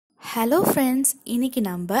Hello friends, இன்னைக்கு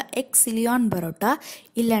நம்ம Ceylon parotta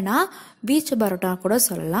இல்லனா Veechu parotta கூட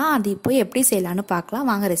சொல்லலாம். அது இப்போ எப்படி செய்யலாம்னு பார்க்கலாம்.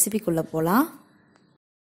 வாங்க ரெசிபிக்குள்ள போலாம்.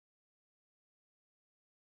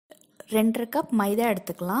 2 கப் மைதா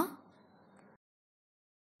எடுத்துக்கலாம்.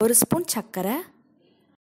 1 ஸ்பூன் சர்க்கரை,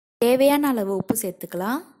 தேவையான அளவு உப்பு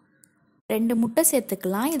சேர்த்துக்கலாம். 2 முட்டை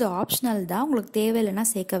சேர்த்துக்கலாம். இது ஆப்ஷனல் தான், உங்களுக்கு தேவையில்லைனா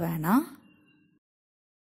சேர்க்க வேணாம்.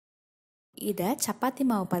 இதை சப்பாத்தி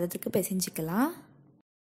மாவு பதத்துக்கு பிசைஞ்சிக்கலாம்.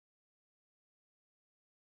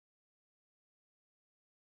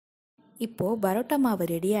 இப்போ பரோட்டா மாவு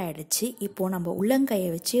ரெடி ஆயிடுச்சு. இப்போ நம்ம உள்ளங்கையை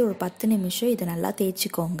வச்சு ஒரு 10 நிமிஷம் இதை நல்லா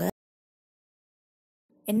தேய்ச்சிக்கோங்க.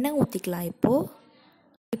 எண்ணெய் ஊற்றிக்கலாம்.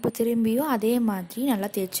 இப்போ திரும்பியும் அதே மாதிரி நல்லா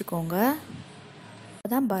தேய்ச்சிக்கோங்க.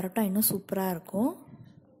 அப்பதான் பரோட்டா இன்னும் சூப்பராக இருக்கும்.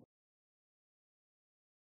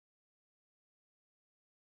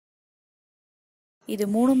 இது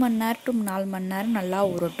 3 மணி நேரம் டு 4 மணி நேரம் நல்லா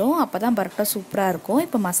ஊறட்டும். அப்பதான் பரோட்டா சூப்பராக இருக்கும்.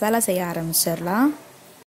 இப்போ மசாலா செய்ய ஆரம்பிச்சிடலாம்.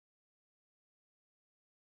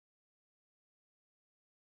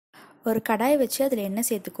 ஒரு கடாய் வச்சு அதில் எண்ணெய்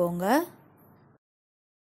சேர்த்துக்கோங்க.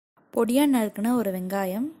 பொடியாக நறுக்குன ஒரு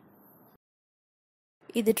வெங்காயம்,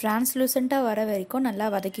 இது டிரான்ஸ்லூசண்ட்டாக வர வரைக்கும் நல்லா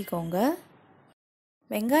வதக்கிக்கோங்க.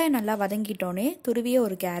 வெங்காயம் நல்லா வதங்கிட்டோன்னே துருவிய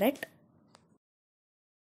ஒரு கேரட்,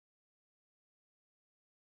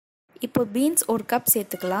 இப்போ பீன்ஸ் 1 கப்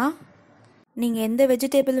சேர்த்துக்கலாம். நீங்கள் எந்த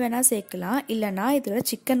வெஜிடபிள் வேணால் சேர்க்கலாம், இல்லைனா இதில்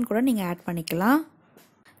சிக்கன் கூட நீங்கள் ஆட் பண்ணிக்கலாம்.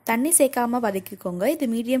 தண்ணி சேர்க்காமல் வதக்கிக்கோங்க.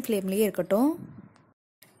 இது மீடியம் ஃப்ளேம்லேயே இருக்கட்டும்.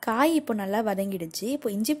 காய் இப்போ நல்லா வதங்கிடுச்சு. இப்போ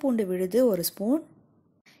இஞ்சி பூண்டு விழுது 1 ஸ்பூன்,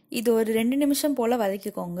 இது ஒரு 2 நிமிஷம் போல்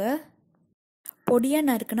வதக்கிக்கோங்க. பொடியாக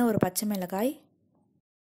நறுக்குன ஒரு பச்சை மிளகாய்,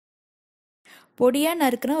 பொடியாக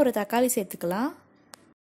நறுக்குன ஒரு தக்காளி சேர்த்துக்கலாம்.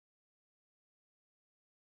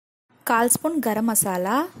 1/4 ஸ்பூன் கரம்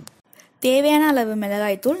மசாலா, தேவையான அளவு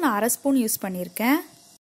மிளகாய் தூள் நான் 1/2 ஸ்பூன் யூஸ் பண்ணியிருக்கேன்.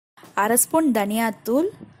 1/2 ஸ்பூன்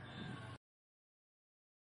தனியாத்தூள்,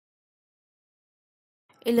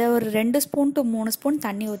 இல்லை ஒரு 2 ஸ்பூன் டு 3 ஸ்பூன்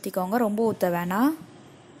தண்ணி ஊற்றிக்கோங்க, ரொம்ப ஊற்ற வேணாம்.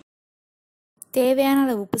 தேவையான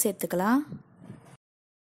அளவு உப்பு சேர்த்துக்கலாம்.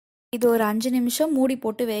 இது ஒரு 5 நிமிஷம் மூடி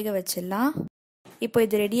போட்டு வேக வச்சிடலாம். இப்போ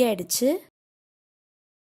இது ரெடி ஆயிடுச்சு.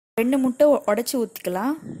 2 முட்டை உடைச்சி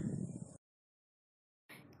ஊற்றிக்கலாம்.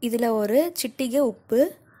 இதில் ஒரு சிட்டிகை உப்பு.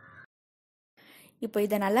 இப்போ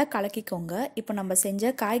இதை நல்லா கலக்கிக்கோங்க. இப்போ நம்ம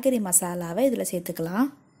செஞ்ச காய்கறி மசாலாவை இதில் சேர்த்துக்கலாம்.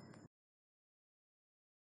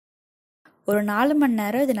 ஒரு 4 மணி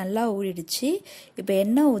நேரம் இது நல்லா ஊறிடுச்சு. இப்போ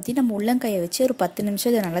எண்ணெய் ஊற்றி நம்ம உள்ளங்கையை வச்சு ஒரு 10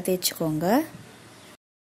 நிமிஷம் இதை நல்லா தேய்ச்சிக்கோங்க.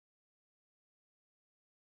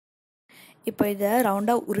 இப்போ இதை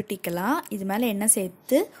ரவுண்டாக உருட்டிக்கலாம். இது மேலே எண்ணெய்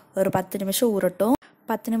சேர்த்து ஒரு 10 நிமிஷம் ஊறட்டும்.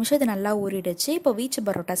 10 நிமிஷம் இது நல்லா ஊறிடுச்சு. இப்போ வீச்சு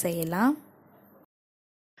பரோட்டா செய்யலாம்.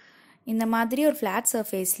 இந்த மாதிரி ஒரு ஃப்ளாட்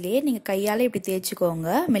சர்ஃபேஸ்லேயே நீங்கள் கையால் இப்படி தேய்ச்சிக்கோங்க.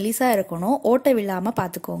 மெலிசாக இருக்கணும், ஓட்டை விழாமல்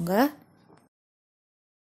பார்த்துக்கோங்க.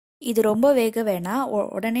 இது ரொம்ப வேக வேணாம்.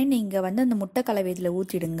 உடனே நீங்கள் அந்த முட்டை கலவை இதில்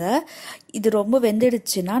ஊற்றிடுங்க. இது ரொம்ப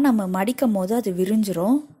வெந்துடுச்சுன்னா நம்ம மடிக்கும் போது அது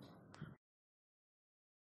விரிஞ்சிரும்.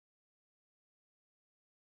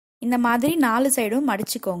 இந்த மாதிரி 4 சைடும்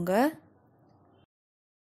மடிச்சுக்கோங்க.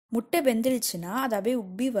 முட்டை வெந்துடுச்சுன்னா அது அப்படியே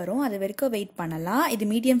உப்பி வரும். அது வரைக்கும் வெயிட் பண்ணலாம். இது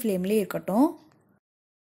மீடியம் ஃப்ளேம்லேயே இருக்கட்டும்.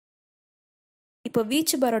 இப்போ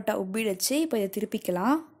வீச்சு பரோட்டா உப்பிடுச்சு. இப்போ இதை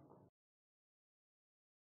திருப்பிக்கலாம்.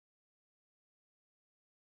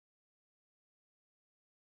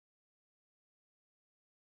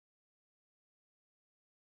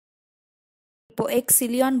 இப்போ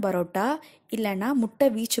Ceylon பரோட்டா இல்லைனா முட்டை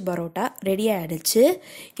வீச்சு பரோட்டா ரெடி ஆகிடுச்சு.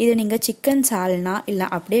 இது நீங்கள் சிக்கன் சால்னா இல்லை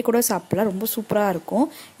அப்படியே கூட சாப்பிடலாம். ரொம்ப சூப்பராக இருக்கும்.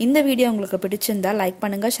 இந்த வீடியோ உங்களுக்கு பிடிச்சிருந்தா லைக்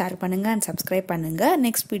பண்ணுங்கள், ஷேர் பண்ணுங்கள் அண்ட் சப்ஸ்கிரைப் பண்ணுங்கள்.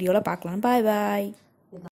 நெக்ஸ்ட் வீடியோவில் பார்க்கலாம். பாய் பாய்.